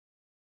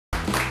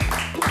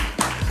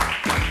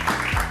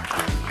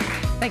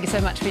Thank you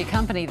so much for your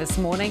company this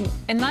morning.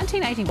 In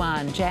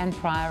 1981, Jan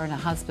Pryor and her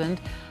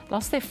husband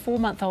lost their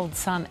 4-month-old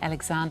son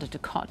Alexander to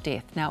cot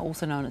death, now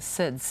also known as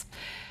SIDS.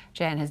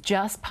 Jan has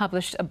just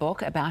published a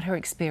book about her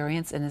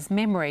experience in his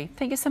memory.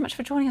 Thank you so much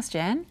for joining us,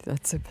 Jan.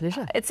 That's a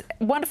pleasure. It's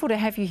wonderful to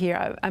have you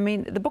here. I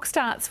mean, the book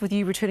starts with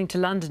you returning to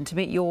London to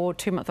meet your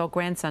 2-month-old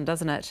grandson,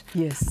 doesn't it?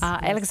 Yes, yes.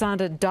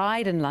 Alexander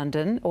died in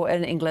London, or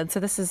in England, so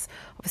this is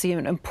obviously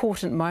an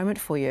important moment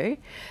for you.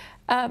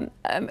 I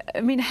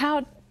mean,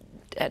 how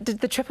did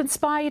the trip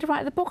inspire you to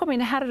write the book? I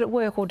mean, how did it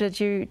work, or did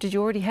you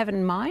already have it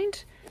in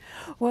mind?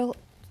 Well,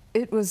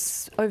 it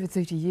was over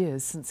 30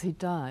 years since he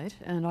died,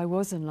 and I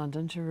was in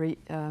London to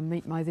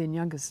meet my then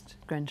youngest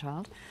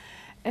grandchild.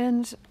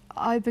 And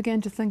I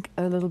began to think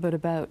a little bit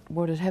about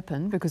what had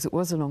happened, because it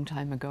was a long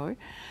time ago.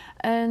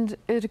 And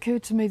it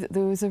occurred to me that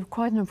there was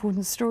quite an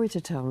important story to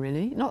tell,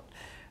 really. Not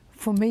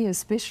for me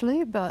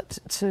especially, but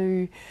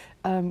to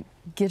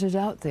get it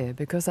out there,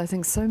 because I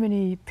think so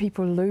many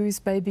people lose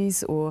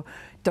babies or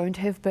don't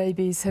have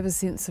babies, have a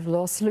sense of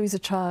loss, lose a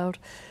child,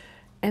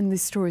 and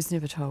this story is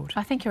never told.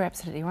 I think you're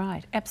absolutely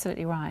right,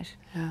 absolutely right.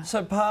 Yeah.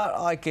 So part,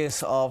 I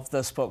guess, of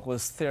this book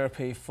was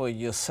therapy for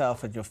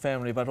yourself and your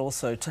family, but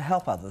also to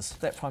help others.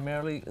 That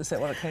primarily, is that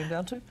what it came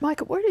down to?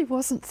 Mike, it really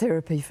wasn't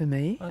therapy for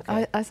me.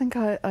 Okay. I think,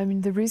 I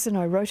mean, the reason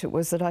I wrote it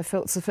was that I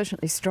felt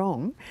sufficiently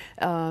strong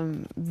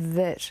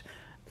that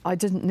I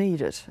didn't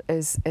need it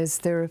as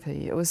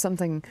therapy. It was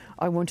something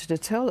I wanted to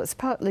tell. It's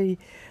partly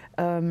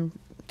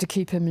to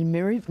keep him in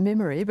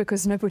memory,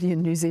 because nobody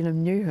in New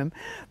Zealand knew him,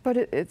 but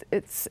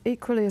it's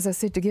equally, as I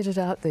said, to get it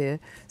out there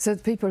so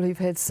that people who've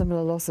had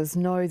similar losses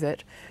know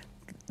that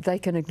they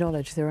can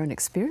acknowledge their own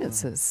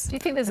experiences. Do you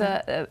think there's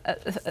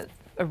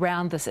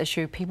around this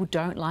issue, people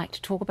don't like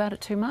to talk about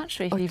it too much,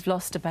 if you've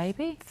lost a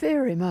baby?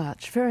 Very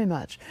much, very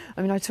much.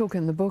 I mean, I talk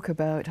in the book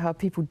about how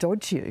people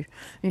dodge you.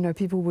 You know,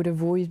 people would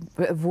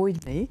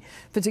avoid me,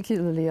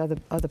 particularly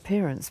other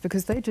parents,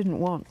 because they didn't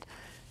want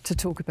to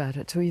talk about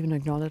it, to even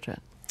acknowledge it.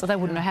 Well, they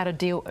wouldn't know how to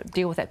deal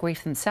with that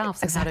grief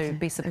themselves, Exactly, and how to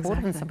be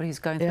supportive in somebody who's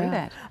going through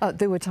that.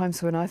 There were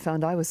times when I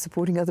found I was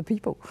supporting other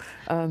people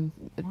to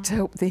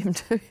help them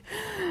to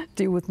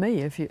deal with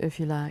me, if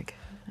you like.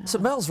 So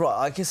Mel's right,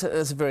 I guess it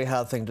is a very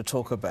hard thing to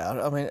talk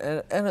about. I mean,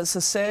 and it's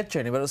a sad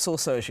journey, but it's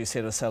also, as you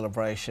said, a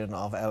celebration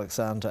of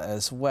Alexander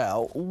as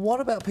well. What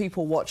about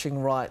people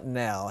watching right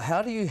now?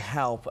 How do you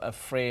help a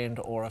friend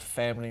or a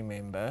family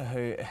member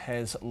who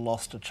has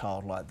lost a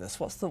child like this?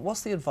 What's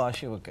the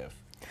advice you would give?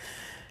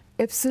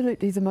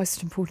 Absolutely, the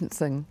most important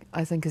thing,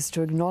 I think, is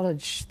to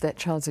acknowledge that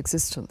child's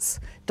existence.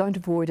 Don't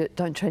avoid it,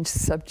 don't change the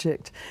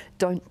subject,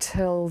 don't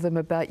tell them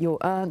about your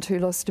aunt who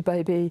lost a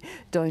baby,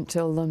 don't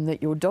tell them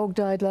that your dog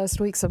died last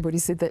week, somebody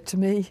said that to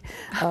me.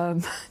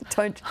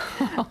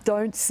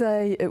 Don't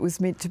say it was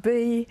meant to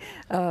be,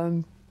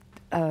 don't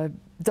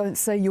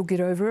say you'll get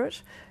over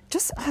it.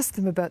 Just ask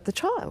them about the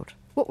child.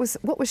 What was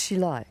she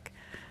like?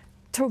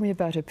 Tell me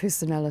about her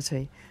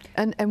personality.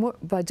 And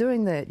by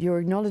doing that, you're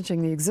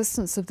acknowledging the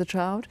existence of the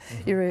child,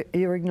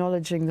 you're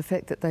acknowledging the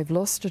fact that they've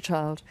lost a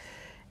child,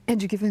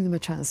 and you're giving them a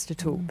chance to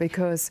talk,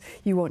 because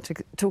you want to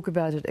talk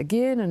about it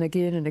again and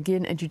again and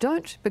again, and you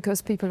don't,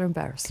 because people are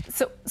embarrassed.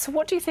 So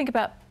what do you think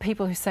about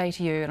people who say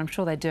to you, and I'm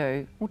sure they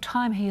do, well,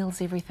 time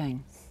heals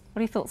everything?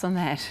 What are your thoughts on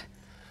that?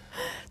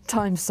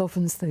 Time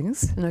softens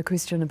things, no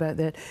question about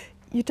that.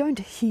 You don't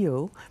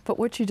heal, but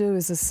what you do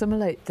is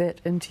assimilate that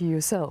into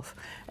yourself,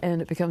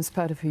 and it becomes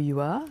part of who you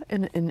are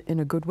in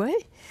a good way.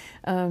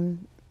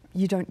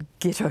 You don't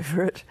get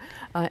over it,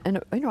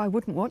 and you know, I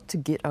wouldn't want to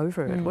get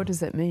over it. What does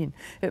that mean?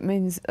 It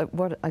means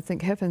what I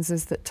think happens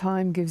is that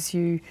time gives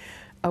you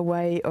a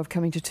way of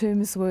coming to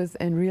terms with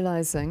and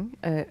realising,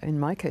 in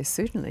my case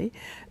certainly,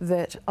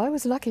 that I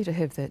was lucky to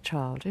have that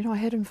child. You know, I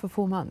had him for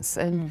 4 months,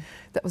 and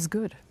that was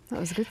good. That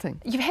was a good thing.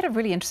 You've had a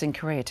really interesting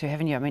career too,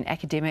 haven't you? I mean,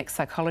 academic,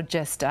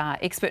 psychologist,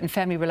 expert in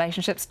family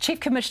relationships, Chief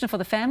Commissioner for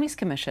the Families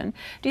Commission.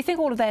 Do you think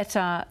all of that,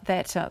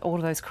 all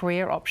of those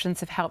career options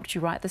have helped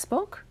you write this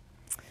book?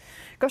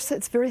 Gosh,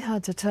 that's very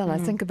hard to tell. I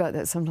think about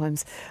that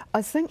sometimes.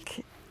 I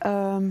think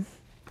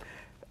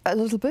a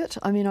little bit.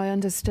 I mean, I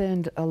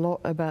understand a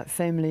lot about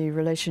family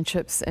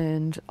relationships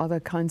and other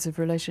kinds of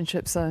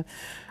relationships. I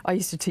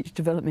used to teach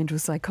developmental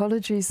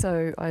psychology,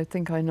 so I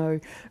think I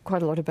know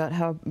quite a lot about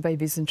how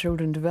babies and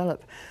children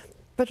develop.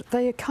 But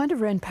they kind of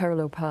ran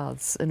parallel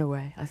paths in a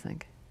way, I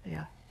think.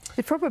 Yeah.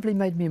 It probably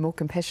made me a more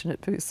compassionate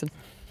person.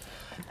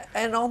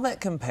 And on that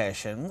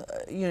compassion,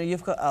 you know,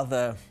 you've got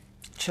other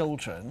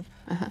children.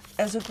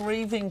 As a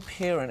grieving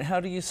parent, how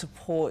do you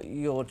support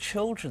your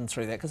children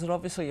through that? Because it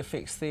obviously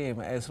affects them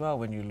as well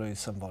when you lose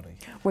somebody.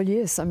 Well,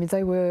 yes. I mean,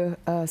 they were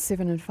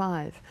 7 and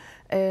 5,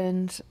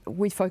 and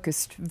we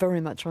focused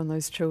very much on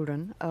those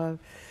children.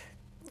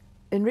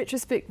 In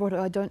retrospect, what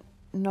I don't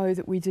know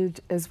that we did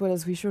as well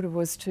as we should have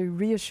was to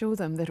reassure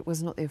them that it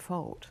was not their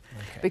fault.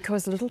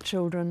 Because little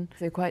children,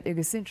 they're quite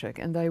egocentric,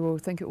 and they will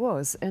think it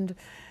was. And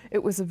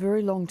it was a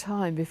very long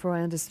time before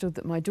I understood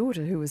that my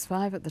daughter, who was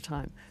 5 at the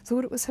time,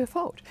 thought it was her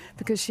fault,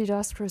 because she'd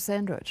asked for a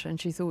sandwich and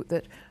she thought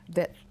that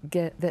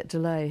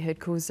delay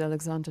had caused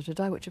Alexander to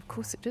die, which of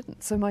course it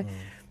didn't. So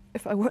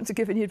if I want to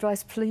give any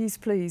advice, please,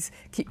 please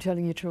keep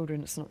telling your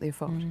children it's not their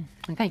fault.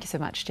 And thank you so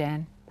much,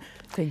 Jan.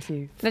 Thank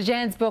you. Now,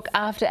 Jan's book,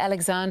 After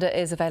Alexander,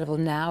 is available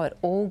now at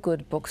all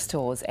good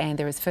bookstores, and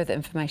there is further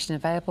information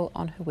available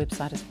on her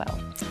website as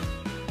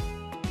well.